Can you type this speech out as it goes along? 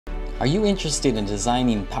Are you interested in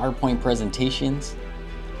designing PowerPoint presentations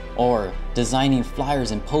or designing flyers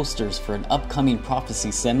and posters for an upcoming prophecy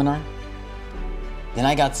seminar? Then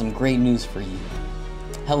I got some great news for you.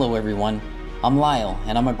 Hello everyone, I'm Lyle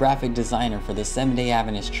and I'm a graphic designer for the Seventh-day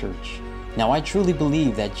Adventist Church. Now I truly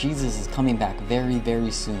believe that Jesus is coming back very, very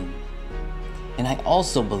soon. And I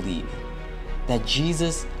also believe that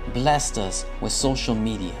Jesus blessed us with social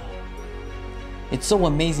media. It's so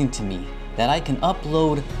amazing to me that I can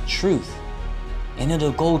upload truth and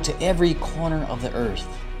it'll go to every corner of the earth.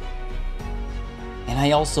 And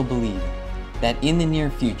I also believe that in the near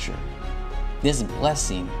future, this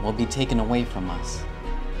blessing will be taken away from us.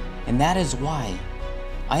 And that is why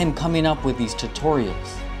I am coming up with these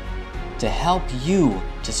tutorials to help you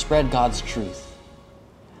to spread God's truth.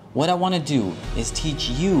 What I want to do is teach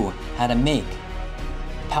you how to make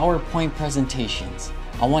PowerPoint presentations.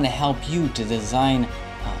 I want to help you to design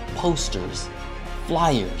posters,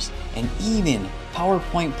 flyers, and even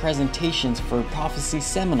PowerPoint presentations for prophecy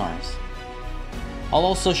seminars. I'll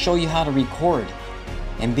also show you how to record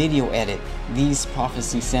and video edit these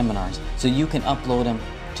prophecy seminars so you can upload them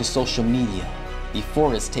to social media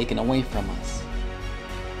before it's taken away from us.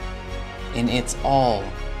 And it's all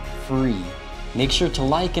free. Make sure to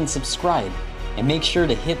like and subscribe, and make sure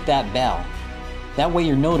to hit that bell. That way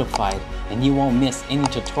you're notified and you won't miss any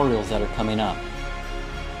tutorials that are coming up.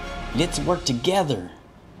 Let's work together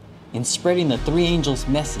in spreading the three angels'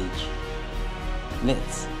 message.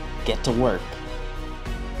 Let's get to work.